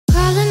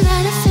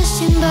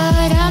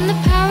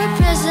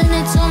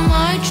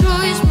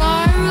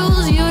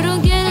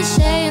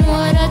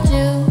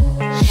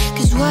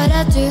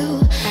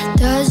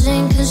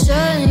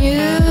certain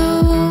you.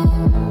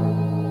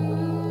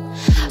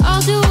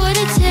 I'll do what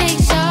it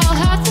takes, I'll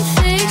have to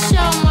fix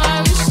all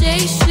my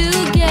mistakes to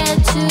get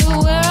to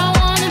where I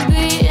wanna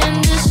be and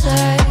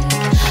decide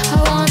I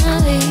wanna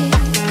leave.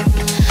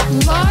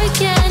 But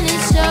again,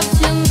 it's up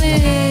to me.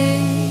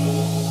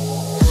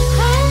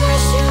 How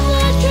much do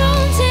I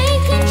drown?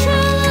 Take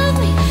control of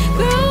me,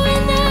 grow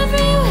in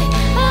every way.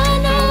 I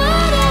know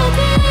what I'll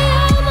be.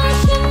 How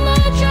much do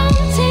I drown?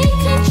 Take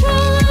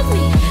control of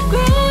me,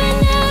 grow in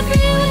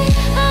every way.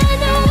 I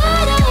know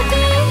what I'll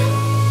be.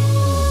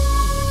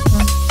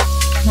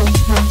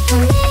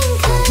 I'm in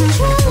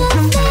control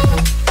of me.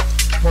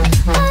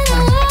 I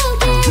know I'll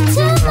get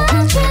to my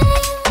dream.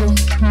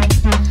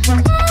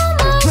 I'm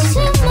lost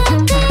in my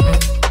brain.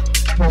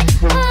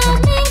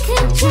 I'm in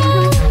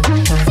control.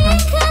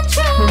 Take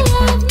control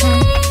of me.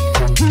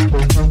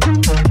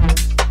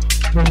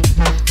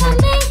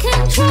 I'm in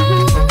control.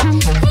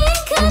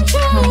 Take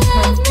control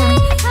of me.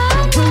 I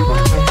know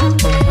what I'll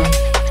be.